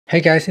Hey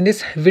guys, in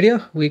this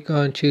video we're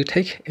going to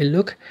take a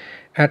look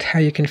at how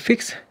you can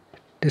fix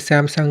the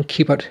Samsung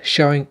keyboard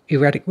showing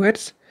erratic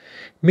words,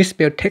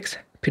 misspelled text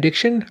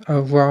prediction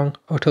or wrong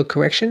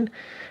autocorrection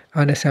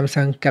on the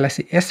Samsung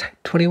Galaxy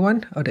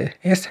S21 or the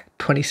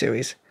S20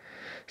 series.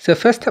 So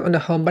first, tap on the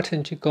home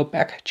button to go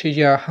back to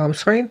your home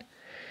screen.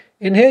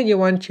 In here you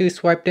want to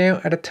swipe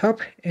down at the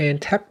top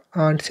and tap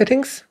on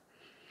settings.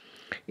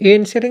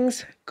 In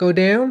settings, go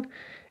down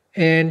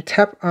and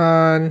tap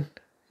on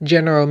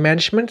general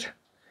management.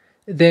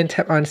 Then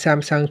tap on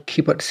Samsung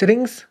keyboard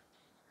settings.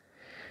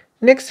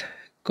 Next,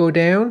 go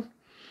down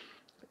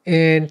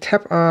and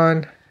tap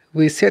on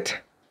reset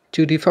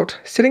to default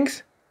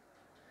settings.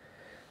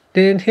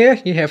 Then here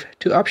you have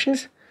two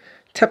options.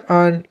 Tap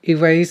on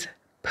erase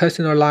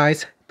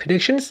personalized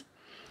predictions.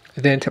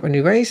 Then tap on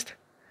erased.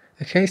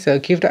 Okay, so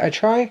give that a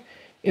try.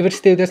 If it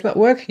still does not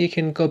work, you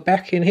can go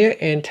back in here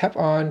and tap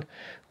on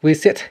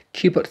reset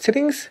keyboard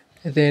settings.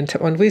 Then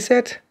tap on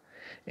reset,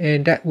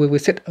 and that will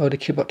reset all the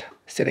keyboard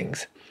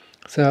settings.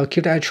 So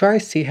give that a try,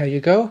 see how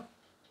you go.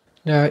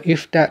 Now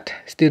if that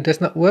still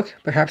does not work,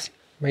 perhaps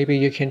maybe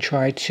you can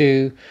try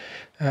to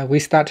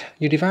restart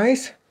your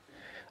device,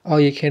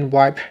 or you can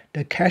wipe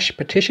the cache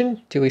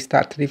partition to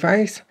restart the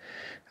device.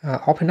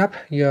 Open up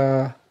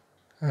your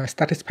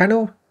status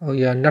panel or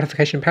your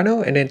notification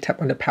panel and then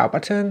tap on the power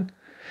button.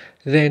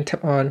 Then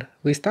tap on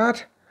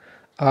restart,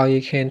 or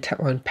you can tap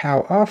on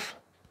power off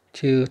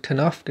to turn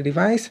off the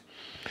device.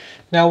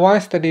 Now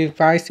once the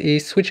device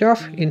is switched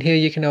off, in here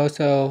you can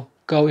also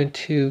go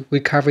into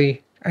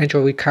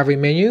Android recovery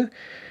menu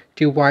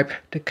to wipe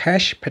the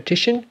cache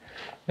partition.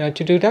 Now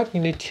to do that,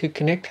 you need to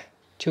connect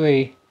to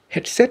a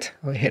headset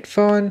or a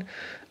headphone,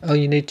 or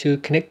you need to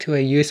connect to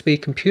a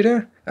USB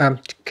computer,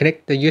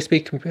 connect the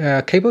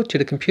USB cable to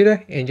the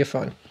computer and your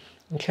phone.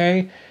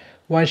 Okay,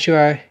 once you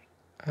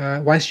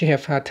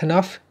have turned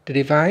off the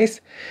device,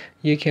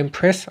 you can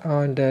press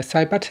on the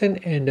side button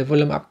and the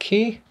volume up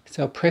key.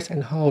 So press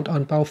and hold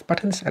on both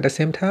buttons at the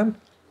same time.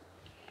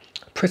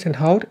 Press and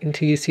hold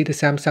until you see the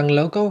Samsung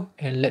logo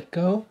and let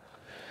go.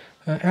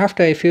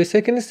 After a few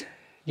seconds,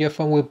 your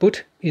phone will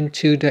boot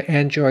into the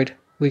Android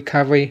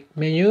recovery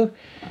menu.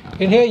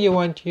 In here you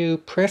want to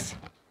press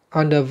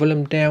on the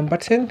volume down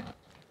button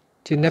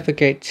to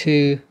navigate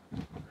to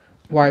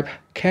wipe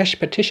cache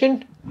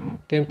partition.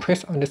 Then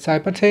press on the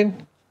side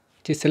button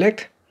to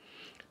select.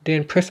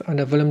 Then press on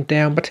the volume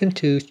down button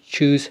to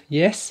choose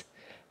yes.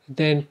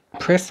 Then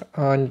press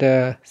on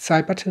the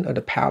side button or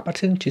the power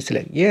button to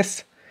select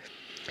yes.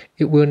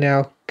 It will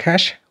now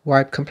cache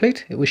wipe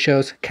complete. It will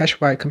show cache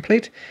wipe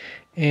complete.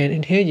 And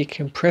in here you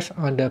can press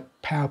on the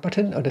power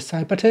button or the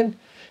side button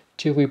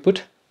to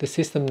reboot the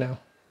system now.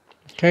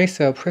 Okay,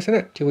 so press on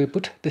it to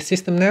reboot the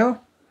system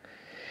now.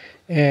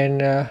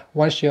 And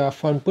once your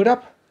phone boot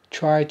up,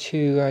 try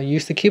to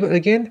use the keyboard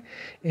again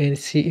and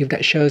see if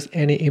that shows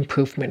any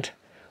improvement.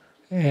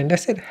 And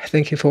that's it.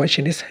 Thank you for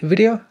watching this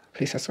video.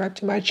 Please subscribe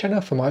to my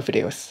channel for more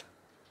videos.